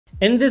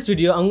In this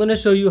video, I'm gonna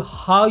show you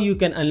how you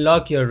can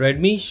unlock your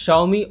Redmi,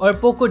 Xiaomi or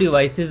Poco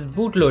device's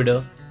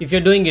bootloader if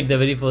you're doing it the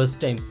very first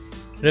time.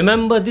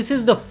 Remember, this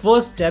is the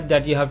first step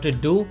that you have to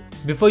do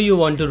before you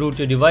want to root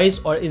your device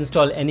or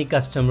install any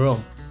custom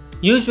ROM.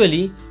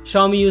 Usually,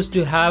 Xiaomi used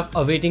to have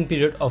a waiting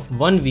period of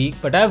 1 week,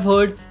 but I've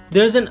heard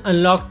there's an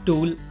unlock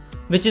tool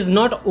which is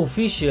not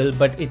official,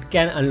 but it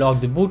can unlock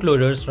the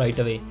bootloaders right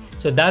away.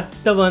 So that's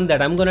the one that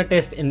I'm gonna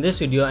test in this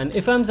video, and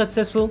if I'm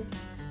successful,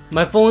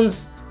 my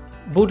phone's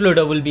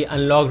bootloader will be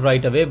unlocked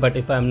right away, but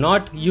if I'm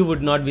not, you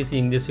would not be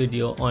seeing this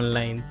video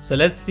online. So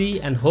let's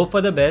see and hope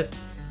for the best,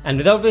 and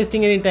without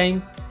wasting any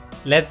time,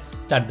 let's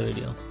start the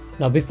video.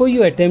 Now before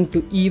you attempt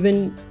to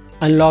even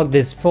unlock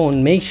this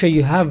phone, make sure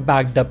you have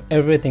backed up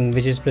everything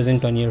which is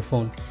present on your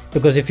phone,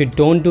 because if you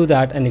don't do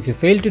that and if you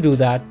fail to do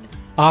that,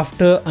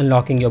 after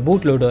unlocking your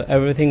bootloader,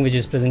 everything which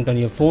is present on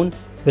your phone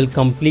will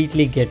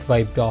completely get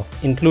wiped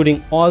off,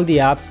 including all the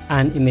apps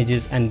and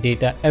images and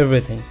data,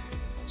 everything.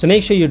 So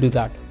make sure you do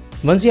that.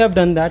 Once you have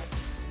done that,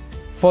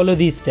 follow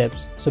these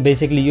steps. So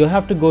basically you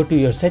have to go to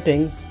your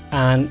settings,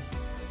 and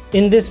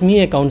in this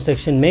Mi account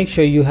section, make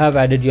sure you have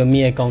added your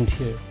Mi account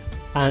here.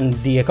 And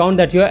the account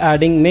that you're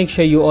adding, make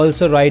sure you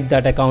also write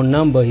that account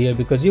number here,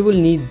 because you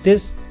will need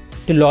this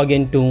to log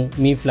into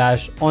Mi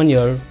Flash on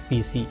your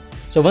PC.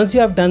 So once you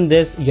have done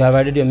this, you have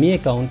added your Mi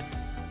account.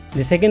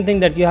 The second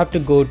thing that you have to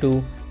go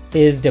to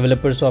is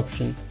developers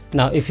option.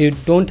 Now if you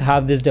don't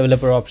have this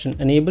developer option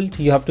enabled,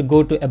 you have to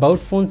go to about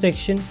phone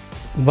section.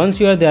 Once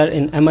you are there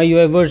in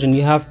MIUI version,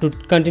 you have to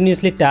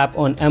continuously tap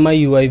on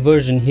MIUI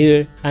version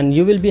here, and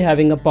you will be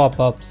having a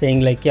pop-up saying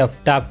like, yeah,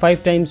 tap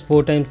 5 times,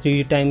 4 times,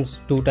 3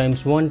 times, 2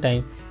 times, 1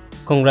 time.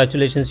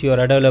 Congratulations, you are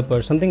a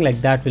developer. Something like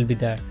that will be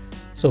there.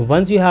 So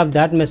once you have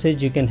that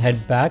message, you can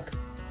head back.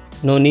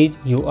 No need,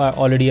 you are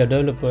already a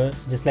developer.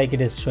 Just like it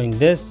is showing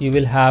this, you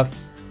will have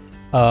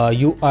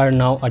you are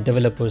now a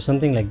developer,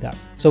 something like that.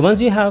 So once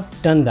you have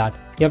done that,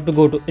 you have to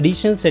go to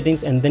additional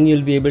settings, and then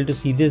you'll be able to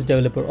see this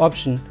developer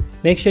option.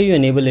 Make sure you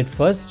enable it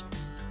first.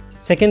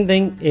 Second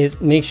thing is,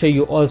 make sure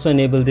you also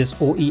enable this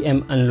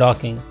OEM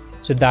unlocking.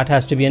 So that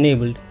has to be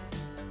enabled.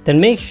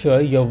 Then make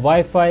sure your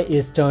Wi-Fi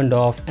is turned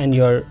off and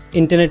your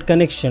internet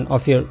connection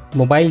of your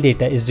mobile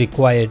data is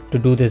required to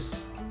do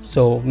this.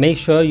 So make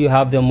sure you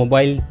have the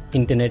mobile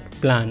internet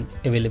plan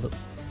available.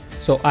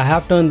 So I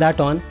have turned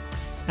that on.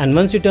 And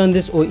once you turn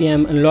this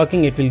OEM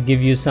unlocking, it will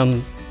give you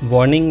some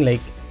warning like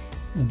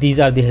these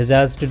are the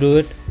hazards to do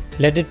it.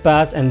 Let it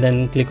pass and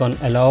then click on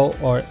allow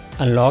or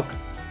unlock.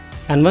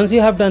 And once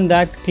you have done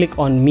that, click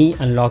on Mi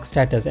Unlock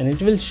status, and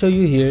it will show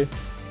you here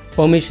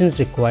permissions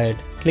required.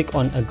 Click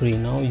on agree.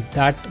 Now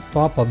that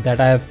pop-up that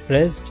I have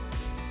pressed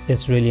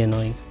is really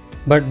annoying.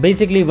 But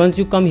basically once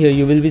you come here,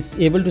 you will be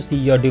able to see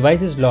your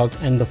device is logged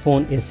and the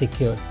phone is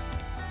secure.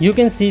 You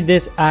can see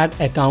this add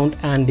account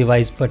and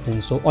device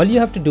button. So all you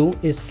have to do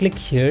is click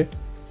here,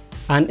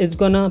 and it's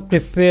gonna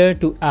prepare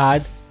to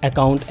add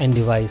account and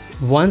device.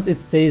 Once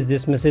it says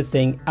this message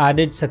saying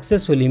added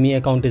successfully, Mi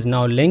account is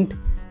now linked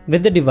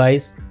with the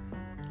device,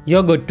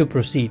 you're good to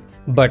proceed.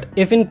 But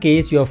if in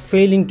case you're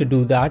failing to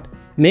do that,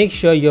 make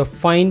sure your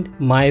find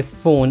my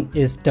phone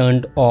is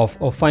turned off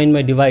or find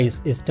my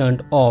device is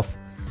turned off.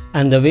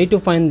 And the way to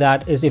find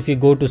that is if you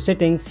go to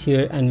settings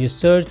here and you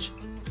search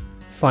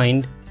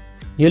find,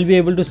 you'll be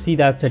able to see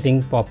that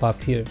setting pop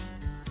up here.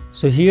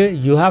 So here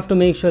you have to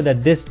make sure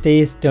that this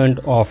stays turned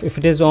off. If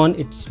it is on,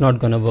 it's not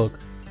gonna work.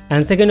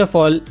 And second of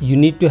all, you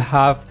need to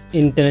have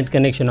internet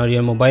connection or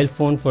your mobile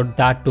phone for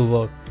that to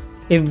work.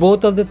 If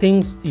both of the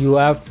things you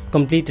have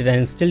completed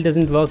and still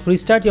doesn't work,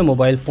 restart your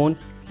mobile phone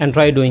and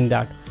try doing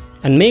that.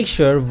 And make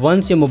sure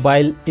once your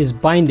mobile is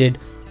binded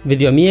with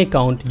your Mi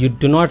account, you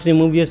do not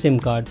remove your SIM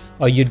card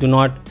or you do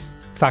not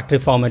factory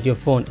format your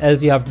phone,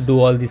 else you have to do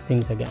all these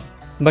things again.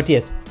 But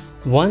yes,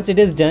 once it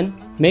is done,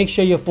 make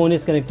sure your phone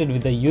is connected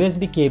with a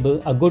USB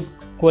cable, a good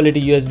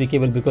quality USB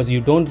cable, because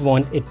you don't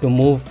want it to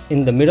move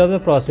in the middle of the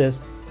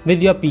process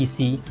with your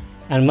PC.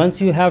 And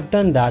once you have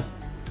done that,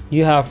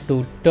 you have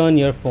to turn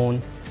your phone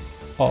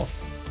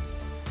off.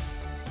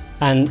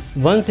 And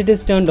once it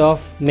is turned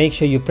off, make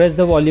sure you press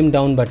the volume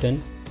down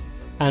button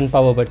and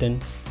power button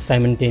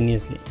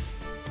simultaneously.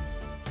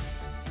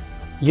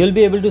 You'll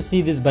be able to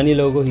see this bunny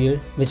logo here,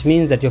 which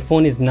means that your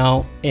phone is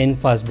now in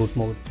fast boot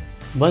mode.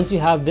 Once you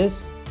have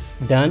this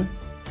done,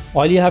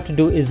 all you have to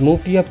do is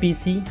move to your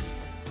PC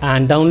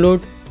and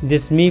download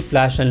this Mi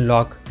Flash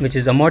Unlock, which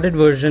is a modded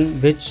version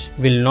which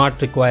will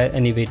not require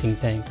any waiting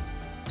time.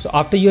 So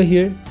after you're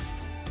here,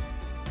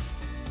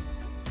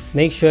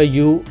 make sure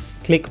you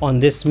click on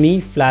this Mi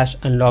Flash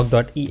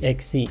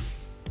Unlock.exe.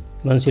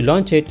 Once you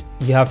launch it,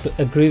 you have to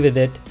agree with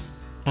it,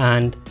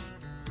 and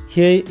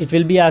here it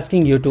will be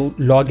asking you to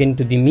log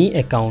into the Mi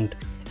account.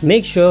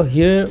 Make sure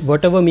here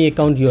whatever Mi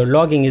account you are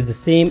logging is the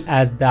same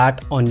as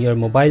that on your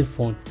mobile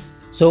phone.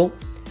 So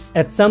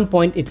at some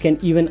point it can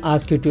even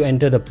ask you to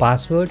enter the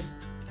password,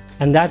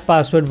 and that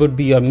password would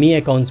be your Mi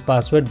account's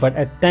password, but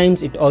at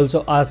times it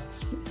also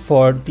asks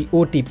for the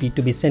OTP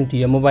to be sent to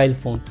your mobile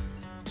phone.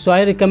 So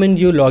I recommend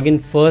you log in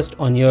first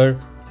on your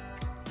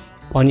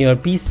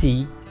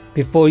PC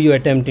before you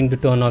attempting to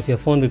turn off your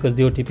phone, because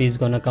the OTP is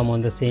gonna come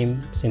on the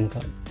same SIM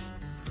card.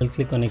 I'll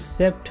click on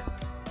accept.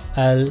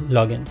 I'll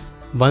log in.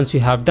 Once you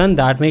have done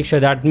that, make sure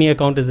that Mi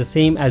account is the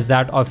same as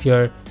that of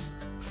your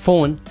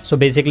phone. So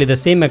basically the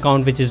same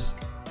account which is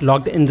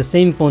logged in the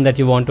same phone that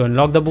you want to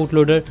unlock the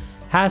bootloader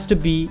has to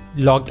be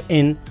logged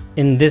in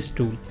this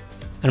tool.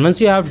 And once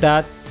you have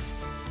that,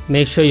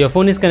 make sure your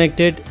phone is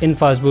connected in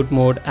fastboot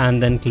mode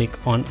and then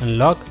click on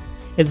unlock.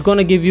 It's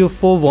gonna give you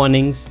 4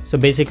 warnings. So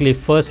basically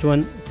first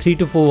one, 3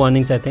 to 4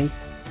 warnings I think.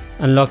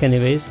 Unlock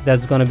anyways.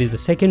 That's gonna be the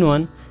second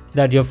one,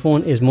 that your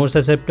phone is more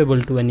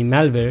susceptible to any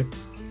malware.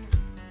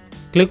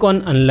 Click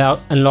on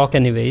unlock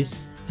anyways,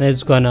 and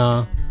it's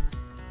gonna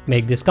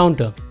make this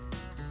counter.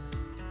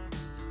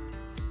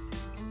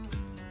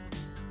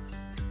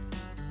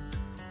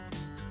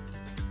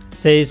 It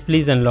says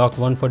please unlock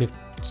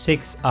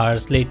 146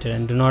 hours later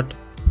and do not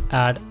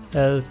add,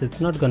 else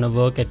it's not gonna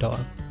work at all.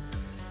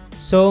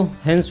 So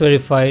hence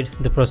verified,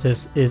 the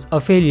process is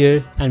a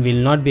failure and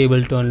we'll not be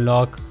able to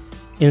unlock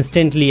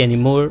instantly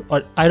anymore.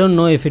 Or I don't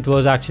know if it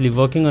was actually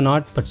working or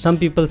not, but some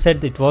people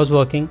said it was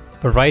working,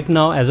 but right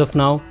now, as of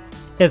now,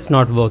 it's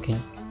not working.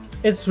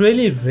 It's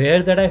really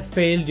rare that I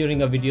fail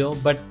during a video,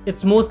 but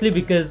it's mostly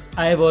because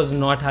I was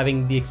not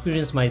having the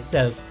experience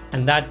myself,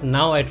 and that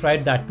now I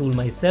tried that tool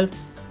myself,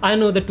 I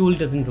know the tool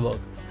doesn't work.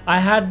 I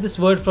had this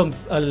word from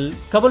a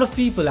couple of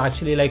people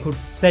actually, like who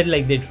said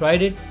like they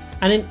tried it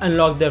and it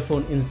unlocked their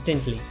phone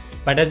instantly.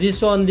 But as you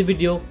saw in the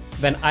video,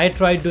 when I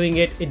tried doing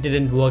it, it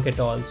didn't work at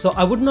all. So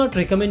I would not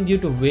recommend you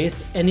to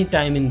waste any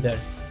time in there.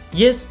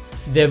 Yes,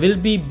 there will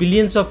be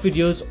billions of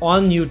videos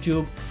on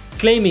YouTube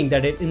claiming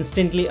that it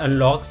instantly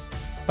unlocks,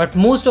 but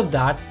most of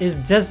that is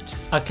just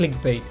a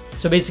clickbait.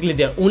 So basically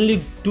they're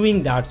only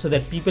doing that so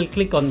that people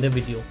click on the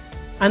video.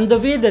 And the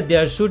way that they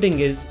are shooting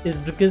is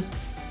because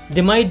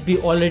they might be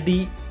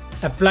already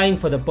applying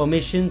for the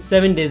permission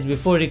 7 days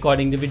before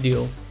recording the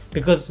video.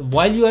 Because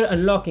while you are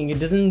unlocking, it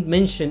doesn't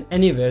mention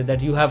anywhere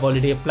that you have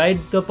already applied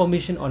the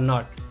permission or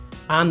not.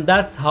 And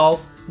that's how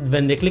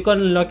when they click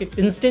on unlock, it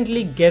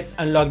instantly gets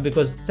unlocked,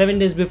 because 7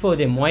 days before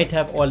they might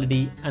have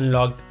already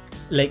unlocked,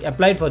 like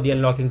applied for the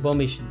unlocking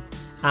permission.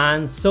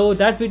 And so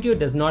that video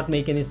does not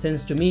make any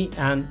sense to me,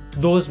 and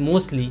those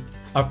mostly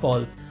are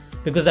false,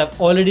 because I've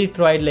already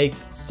tried like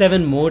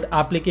 7 mode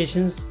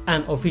applications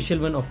and official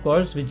one of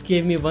course, which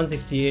gave me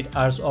 168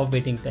 hours of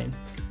waiting time.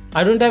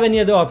 I don't have any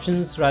other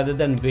options rather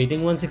than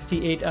waiting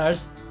 168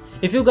 hours.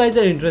 If you guys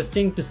are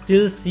interested to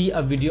still see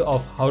a video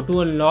of how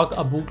to unlock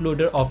a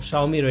bootloader of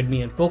Xiaomi,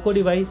 Redmi and Poco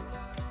device,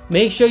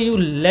 make sure you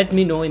let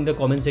me know in the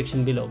comment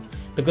section below.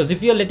 Because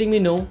if you're letting me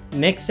know,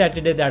 next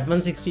Saturday that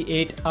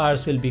 168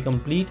 hours will be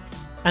complete,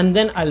 and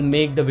then I'll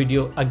make the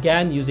video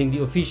again using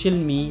the official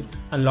Mi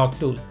Unlock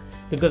tool,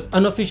 because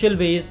unofficial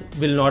ways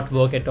will not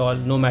work at all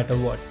no matter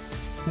what.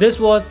 This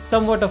was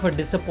somewhat of a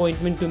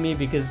disappointment to me,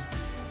 because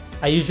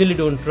I usually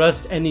don't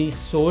trust any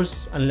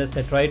source unless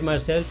I try it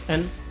myself,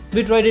 and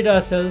we tried it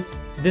ourselves.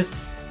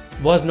 This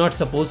was not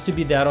supposed to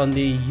be there on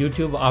the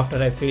YouTube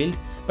after I failed,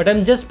 but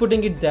I'm just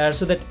putting it there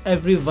so that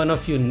every one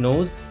of you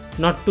knows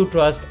not to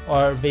trust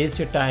or waste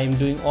your time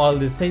doing all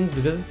these things,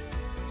 because it's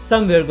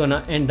somewhere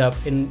gonna end up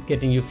in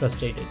getting you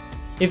frustrated.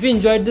 If you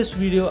enjoyed this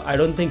video, I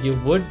don't think you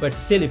would, but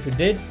still if you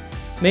did,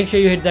 make sure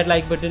you hit that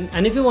like button,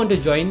 and if you want to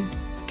join,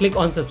 click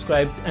on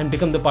subscribe and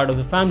become the part of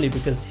the family,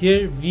 because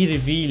here we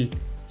reveal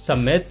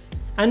some myths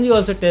and we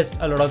also test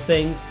a lot of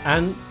things,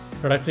 and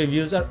product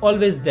reviews are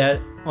always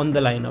there on the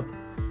lineup.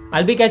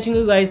 I'll be catching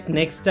you guys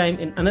next time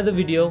in another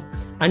video.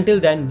 Until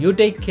then, you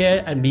take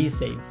care and be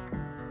safe.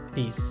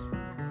 Peace.